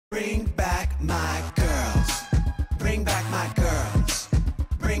my girls. Bring back my girls.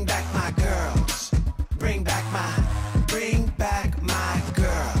 Bring back my girls. Bring back my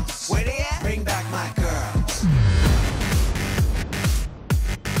girls. Where they at? Bring back my girls.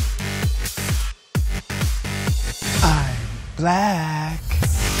 I'm black.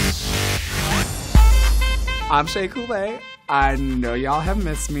 I'm Shea Coulee. I know y'all have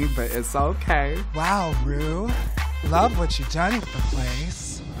missed me, but it's okay. Wow, Ru. Love what you've done with the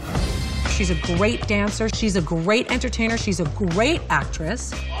place. She's a great dancer. She's a great entertainer. She's a great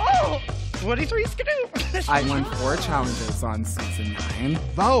actress. Oh, 23 skidoo. I won 4 challenges on season 9.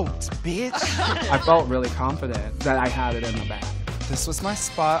 Vote, bitch. I felt really confident that I had it in the bag. This was my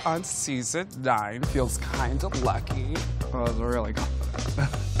spot on season 9. Feels kind of lucky. I was really confident.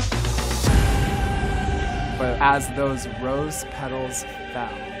 But as those rose petals fell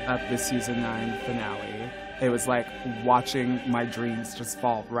at the season 9 finale, it was like watching my dreams just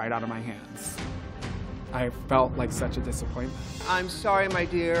fall right out of my hands. I felt like such a disappointment. I'm sorry, my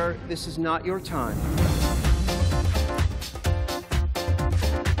dear. This is not your time.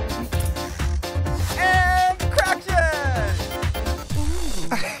 And Cracktion!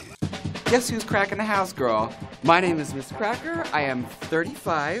 Guess who's cracking the house, girl? My name is Miss Cracker. I am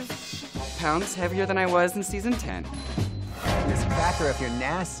 35 pounds heavier than I was in season 10. Miss Cracker, if you're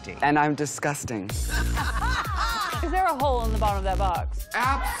nasty. And I'm disgusting. Is there a hole in the bottom of that box?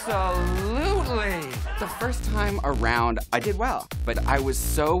 Absolutely! The first time around, I did well, but I was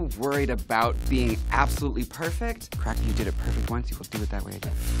so worried about being absolutely perfect. Cracker, you did it perfect once, you will do it that way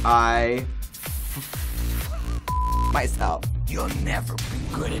again. I myself. You'll never be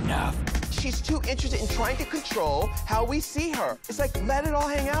good enough. She's too interested in trying to control how we see her. It's like, let it all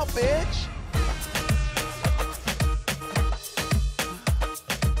hang out, bitch.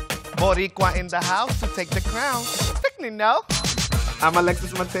 Boricua in the house to take the crown. Picnic, no? I'm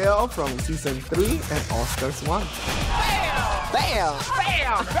Alexis Mateo from season 3 and All Stars 1. Bam!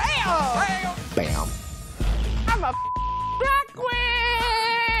 Bam! Bam! Bam! Bam. I'm a drag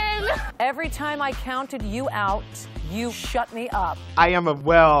queen! Every time I counted you out, you shut me up. I am a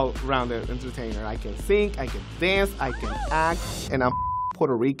well-rounded entertainer. I can sing, I can dance, I can act, and I'm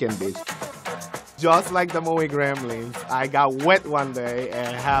Puerto Rican, bitch. Just like the movie Gremlins, I got wet one day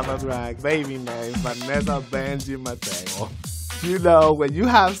and have a drag baby named Vanessa Benji Mateo. You know, when you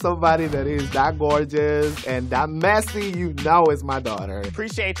have somebody that is that gorgeous and that messy, you know it's my daughter.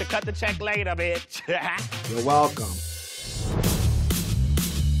 Appreciate you. Cut the check later, bitch. You're welcome.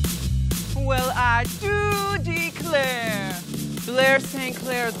 Well, I do declare, Blair St.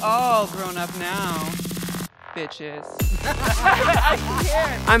 Clair's all grown up now. Bitches.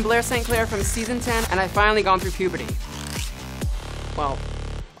 I'm Blair St. Clair from season 10, and I've finally gone through puberty. Well,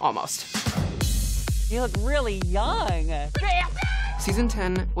 almost. You look really young. Season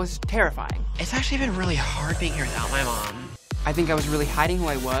 10 was terrifying. It's actually been really hard being here without my mom. I think I was really hiding who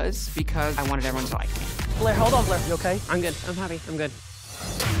I was because I wanted everyone to like me. Blair, hold on, Blair. You okay? I'm good. I'm happy. I'm good.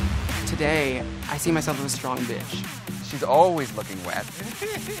 Today, I see myself as a strong bitch. She's always looking wet.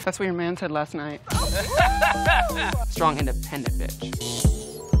 That's what your man said last night. Strong, independent bitch.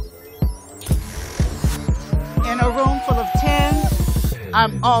 In a room full of 10,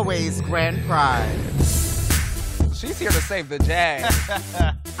 I'm always grand prize. She's here to save the day.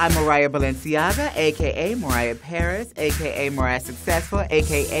 I'm Mariah Balenciaga, a.k.a. Mariah Paris, a.k.a. Mariah Successful,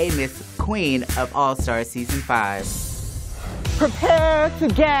 a.k.a. Miss Queen of All Stars Season 5. Prepare to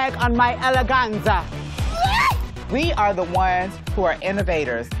gag on my eleganza. We are the ones who are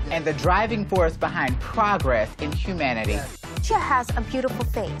innovators and the driving force behind progress in humanity. She has a beautiful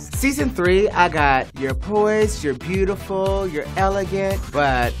face. Season 3, I got you're poised, you're beautiful, you're elegant,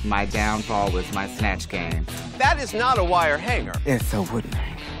 but my downfall was my snatch game. That is not a wire hanger. It's a wooden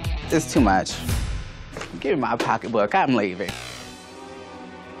hanger. It's too much. Give me my pocketbook, I'm leaving.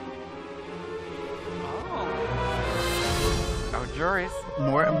 Oh, juries.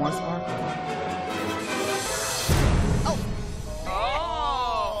 More and more sparkle.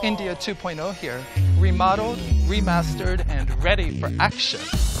 India 2.0 here. Remodeled, remastered, and ready for action.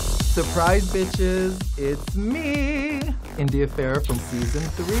 Surprise, bitches, it's me, India Fair from season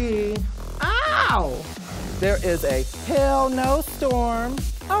 3. Ow! There is a hell no storm,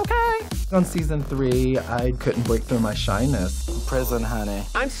 okay? On season 3, I couldn't break through my shyness. Prison, honey.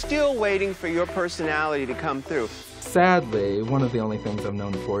 I'm still waiting for your personality to come through. Sadly, one of the only things I'm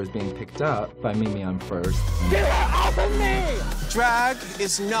known for is being picked up by Mimi I'm First. Get off of me! Drag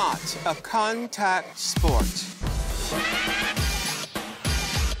is not a contact sport.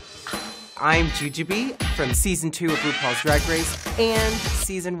 I'm Jujubee from season 2 of RuPaul's Drag Race and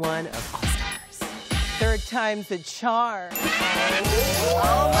season 1 of All Stars. Third time's a charm.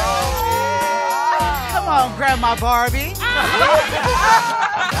 Oh, on, Grandma Barbie.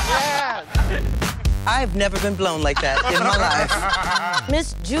 I've never been blown like that in my life.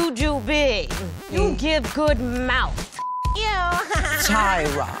 Miss Jujubee, you give good mouth.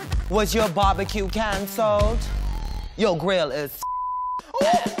 Tyra, was your barbecue canceled? Your grill is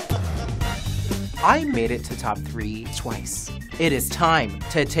I made it to top 3 twice. It is time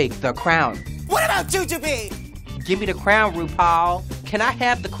to take the crown. What about Jujubee? Give me the crown, RuPaul. Can I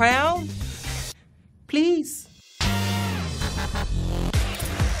have the crown? Please.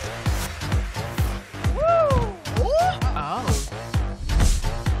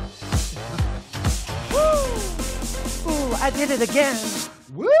 I did it again.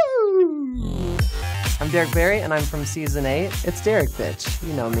 Woo! I'm Derek Barry, and I'm from season 8. It's Derek, bitch.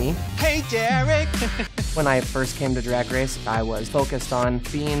 You know me. Hey, Derek. When I first came to Drag Race, I was focused on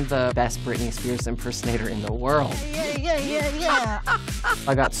being the best Britney Spears impersonator in the world. Yeah.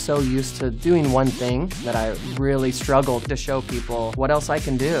 I got so used to doing one thing that I really struggled to show people what else I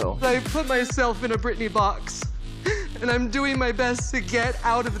can do. I put myself in a Britney box, and I'm doing my best to get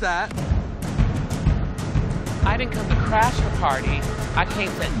out of that. I didn't come to crash the party, I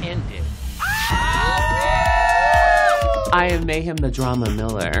came to end it. I am Mayhem the Drama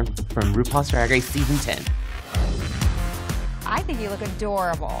Miller from RuPaul's Drag Race Season 10. I think you look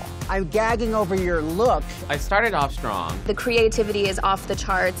adorable. I'm gagging over your look. I started off strong. The creativity is off the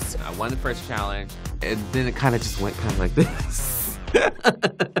charts. I won the first challenge, and then it kind of just went kind of like this.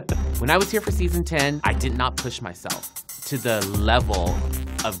 When I was here for Season 10, I did not push myself to the level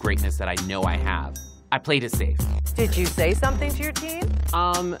of greatness that I know I have. I played it safe. Did you say something to your team?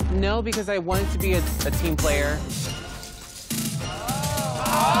 No, because I wanted to be a team player.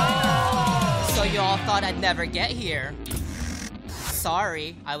 So you all thought I'd never get here.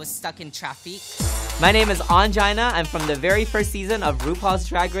 Sorry, I was stuck in traffic. My name is Angina. I'm from the very first season of RuPaul's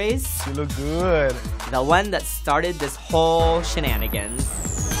Drag Race. You look good. The one that started this whole shenanigans.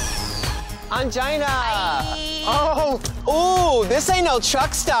 Angina! Oh, this ain't no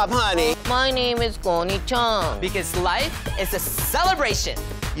truck stop, honey. My name is Goni Chung. Because life is a celebration.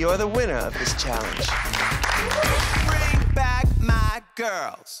 You're the winner of this challenge. Bring back my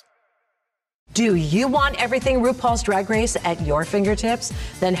girls. Do you want everything RuPaul's Drag Race at your fingertips?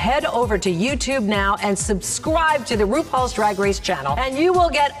 Then head over to YouTube now and subscribe to the RuPaul's Drag Race channel, and you will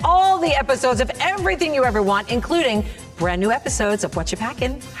get all the episodes of everything you ever want, including brand new episodes of What You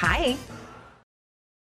Packin'. Hi.